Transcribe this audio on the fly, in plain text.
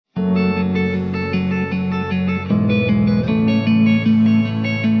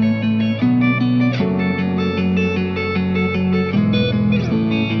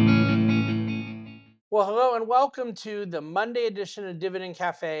welcome to the Monday edition of Dividend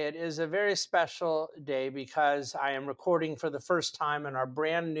Cafe. It is a very special day because I am recording for the first time in our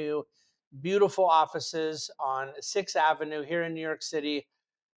brand new, beautiful offices on 6th Avenue here in New York City.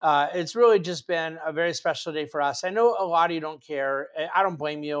 It's really just been a very special day for us. I know a lot of you don't care. I don't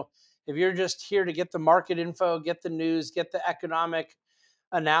blame you. If you're just here to get the market info, get the news, get the economic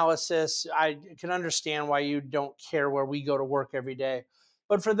analysis, I can understand why you don't care where we go to work every day.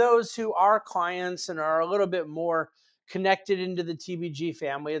 But for those who are clients and are a little bit more connected into the TBG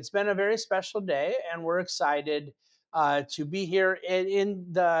family, it's been a very special day, and we're excited to be here in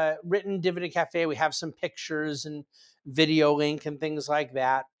the Written Dividend Cafe. We have some pictures and video link and things like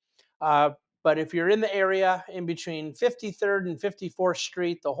that. Uh, but if you're in the area in between 53rd and 54th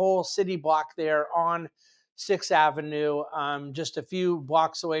Street, the whole city block there on 6th Avenue, just a few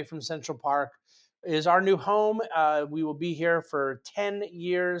blocks away from Central Park, is our new home. We will be here for 10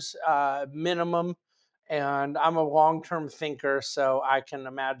 years minimum. And I'm a long term thinker, so I can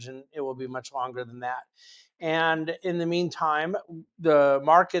imagine it will be much longer than that. And in the meantime, the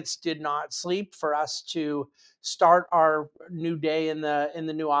markets did not sleep for us to start our new day in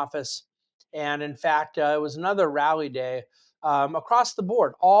the new office. And in fact, it was another rally day across the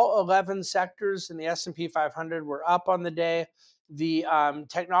board. All 11 sectors in the S&P 500 were up on the day. The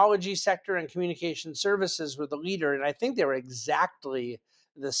technology sector and communication services were the leader, and I think they were exactly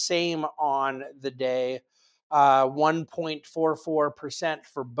the same on the day, 1.44%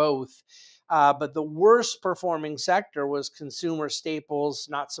 for both. But the worst performing sector was consumer staples,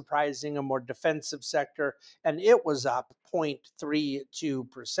 not surprising, a more defensive sector, and it was up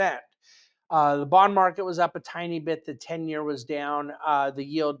 0.32%. The bond market was up a tiny bit. The 10-year was down, the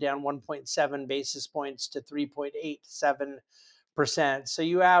yield down 1.7 basis points to 3.87%. So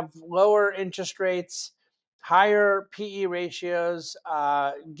you have lower interest rates, higher PE ratios,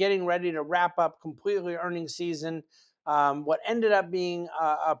 getting ready to wrap up completely earnings season. What ended up being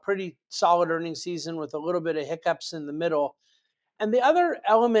a pretty solid earnings season with a little bit of hiccups in the middle. And the other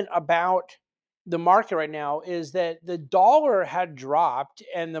element about the market right now is that the dollar had dropped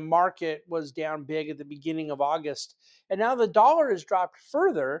and the market was down big at the beginning of August. And now the dollar has dropped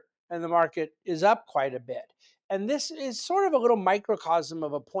further and the market is up quite a bit. And this is sort of a little microcosm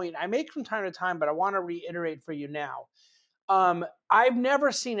of a point I make from time to time, but I want to reiterate for you now. I've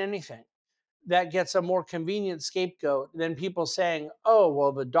never seen anything that gets a more convenient scapegoat than people saying, oh,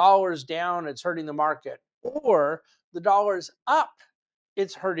 well, the dollar's down, it's hurting the market, or the dollar's up,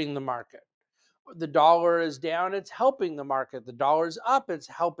 it's hurting the market. The dollar is down, it's helping the market. The dollar's up, it's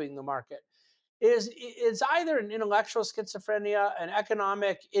helping the market. Is either an intellectual schizophrenia, an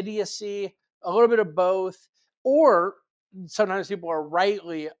economic idiocy, a little bit of both, or sometimes people are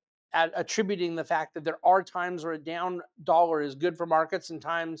rightly attributing the fact that there are times where a down dollar is good for markets and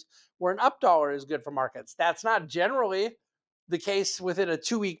times where an up dollar is good for markets. That's not generally the case within a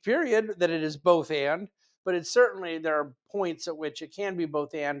 2 week period that it is both and, but it's certainly there are points at which it can be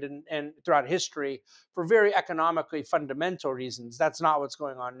both and throughout history for very economically fundamental reasons. That's not what's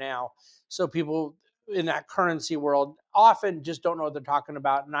going on now. So people in that currency world often just don't know what they're talking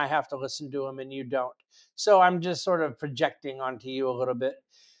about, and I have to listen to them and you don't. So I'm just sort of projecting onto you a little bit.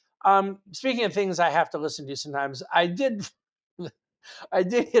 Speaking of things I have to listen to sometimes, I did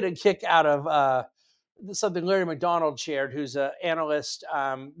get a kick out of something Larry McDonald shared, who's an analyst,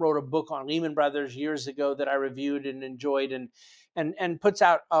 wrote a book on Lehman Brothers years ago that I reviewed and enjoyed, and puts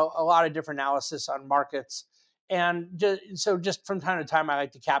out a lot of different analysis on markets. And just from time to time, I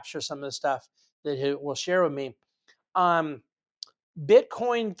like to capture some of the stuff that he will share with me. Um,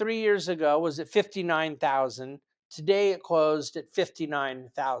 Bitcoin 3 years ago was at 59,000. Today it closed at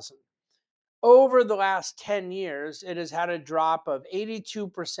 59,000. Over the last 10 years, it has had a drop of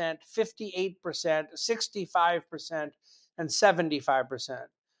 82%, 58%, 65%, and 75%.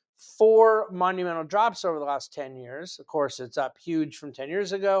 Four monumental drops over the last 10 years. Of course, it's up huge from 10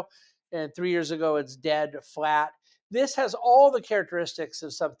 years ago. And 3 years ago, it's dead flat. This has all the characteristics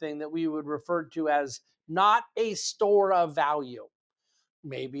of something that we would refer to as not a store of value.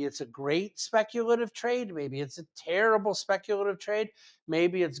 Maybe it's a great speculative trade. Maybe it's a terrible speculative trade.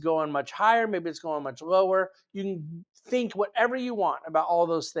 Maybe it's going much higher. Maybe it's going much lower. You can think whatever you want about all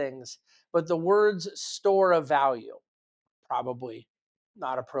those things, but the words store of value, probably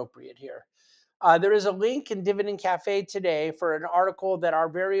not appropriate here. There is a link in Dividend Cafe today for an article that our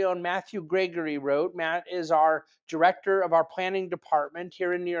very own Matthew Gregory wrote. Matt is our director of our planning department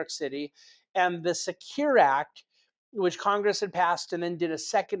here in New York City. And the Secure Act, which Congress had passed and then did a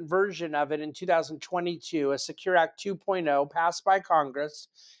second version of it in 2022, a Secure Act 2.0 passed by Congress,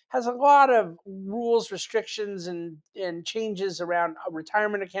 has a lot of rules, restrictions, and changes around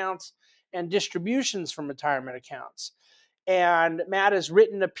retirement accounts and distributions from retirement accounts. And Matt has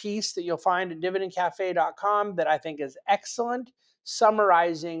written a piece that you'll find at dividendcafe.com that I think is excellent,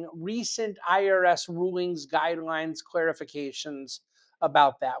 summarizing recent IRS rulings, guidelines, clarifications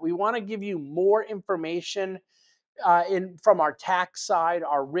about that. We want to give you more information from our tax side,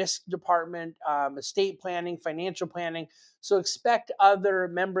 our risk department, estate planning, financial planning. So expect other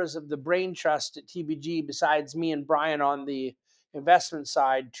members of the brain trust at TBG besides me and Brian on the investment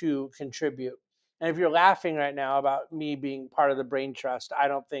side to contribute. And if you're laughing right now about me being part of the brain trust, I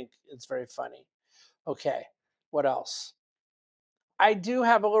don't think it's very funny. Okay, what else? I do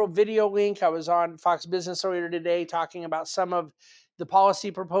have a little video link. I was on Fox Business earlier today talking about some of the policy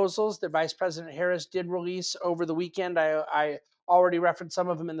proposals that Vice President Harris did release over the weekend. I already referenced some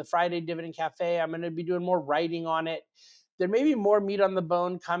of them in the Friday Dividend Cafe. I'm going to be doing more writing on it. There may be more meat on the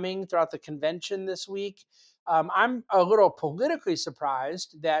bone coming throughout the convention this week. I'm a little politically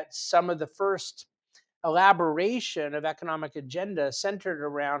surprised that some of the first elaboration of economic agenda centered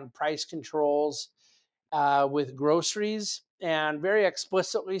around price controls with groceries, and very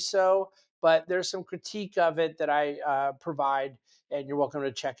explicitly so. But there's some critique of it that I provide, and you're welcome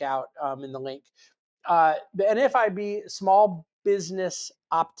to check out in the link. The NFIB Small Business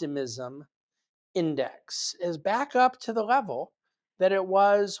Optimism Index is back up to the level that it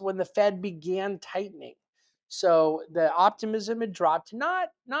was when the Fed began tightening. So the optimism had dropped, not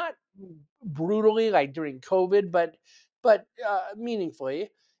brutally like during COVID, but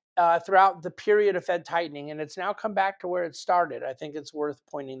meaningfully throughout the period of Fed tightening, and it's now come back to where it started. I think it's worth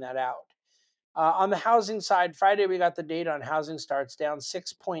pointing that out. On the housing side, Friday we got the data on housing starts down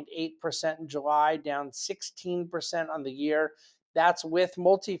 6.8% in July, down 16% on the year. That's with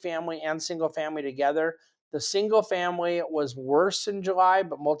multifamily and single family together. The single family was worse in July,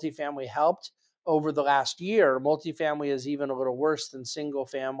 but multifamily helped over the last year. Multifamily is even a little worse than single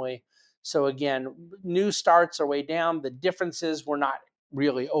family. So again, new starts are way down. The difference is we're not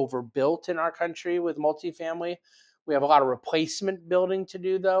really overbuilt in our country with multifamily. We have a lot of replacement building to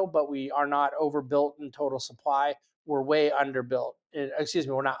do, though, but we are not overbuilt in total supply. We're way underbuilt. Excuse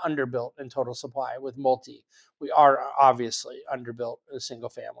me, we're not underbuilt in total supply with multi. We are obviously underbuilt as single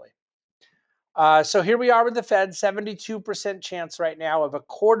family. So here we are with the Fed, 72% chance right now of a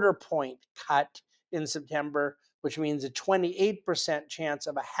quarter point cut in September, which means a 28% chance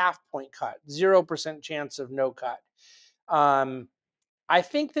of a half point cut, 0% chance of no cut. I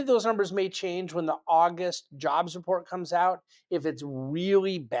think that those numbers may change when the August jobs report comes out. If it's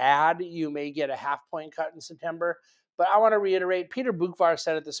really bad, you may get a half point cut in September. But I want to reiterate, Peter Bukvar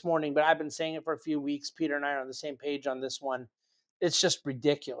said it this morning, but I've been saying it for a few weeks. Peter and I are on the same page on this one. It's just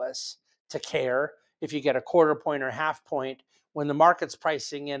ridiculous to care if you get a quarter point or half point when the market's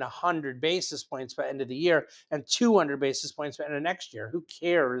pricing in 100 basis points by end of the year and 200 basis points by end of next year. Who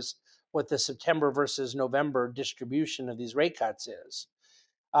cares what the September versus November distribution of these rate cuts is?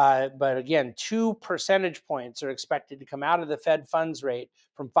 But again, 2 percentage points are expected to come out of the Fed funds rate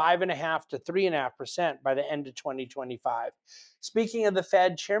from 5.5% to 3.5% by the end of 2025. Speaking of the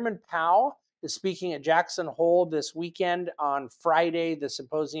Fed, Chairman Powell is speaking at Jackson Hole this weekend on Friday. The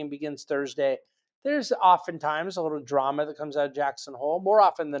symposium begins Thursday. There's oftentimes a little drama that comes out of Jackson Hole. More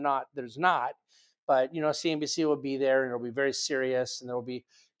often than not, there's not. But, CNBC will be there, and it'll be very serious, and there will be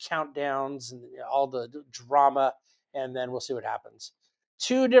countdowns and all the drama, and then we'll see what happens.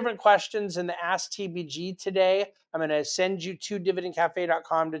 2 different questions in the Ask TBG today. I'm going to send you to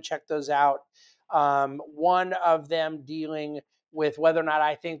dividendcafe.com to check those out. One of them dealing with whether or not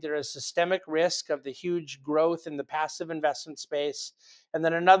I think there is systemic risk of the huge growth in the passive investment space. And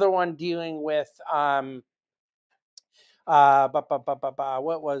then another one dealing with I'm sorry,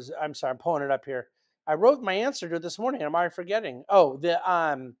 I'm pulling it up here. I wrote my answer to it this morning. Am I forgetting? Oh, the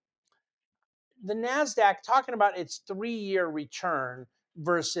NASDAQ talking about its 3-year return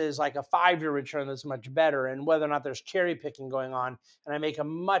versus like a 5-year return that's much better, and whether or not there's cherry picking going on. And I make a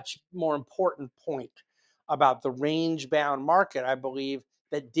much more important point about the range bound market, I believe,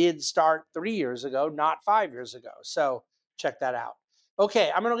 that did start 3 years ago, not 5 years ago. So check that out.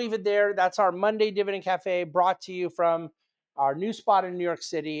 Okay, I'm going to leave it there. That's our Monday Dividend Cafe brought to you from our new spot in New York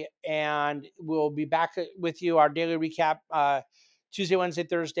City. And we'll be back with you, our daily recap Tuesday, Wednesday,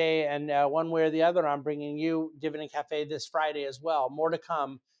 Thursday, and one way or the other, I'm bringing you Dividend Cafe this Friday as well. More to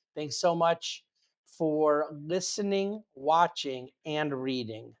come. Thanks so much for listening, watching, and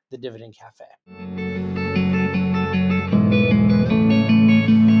reading the Dividend Cafe.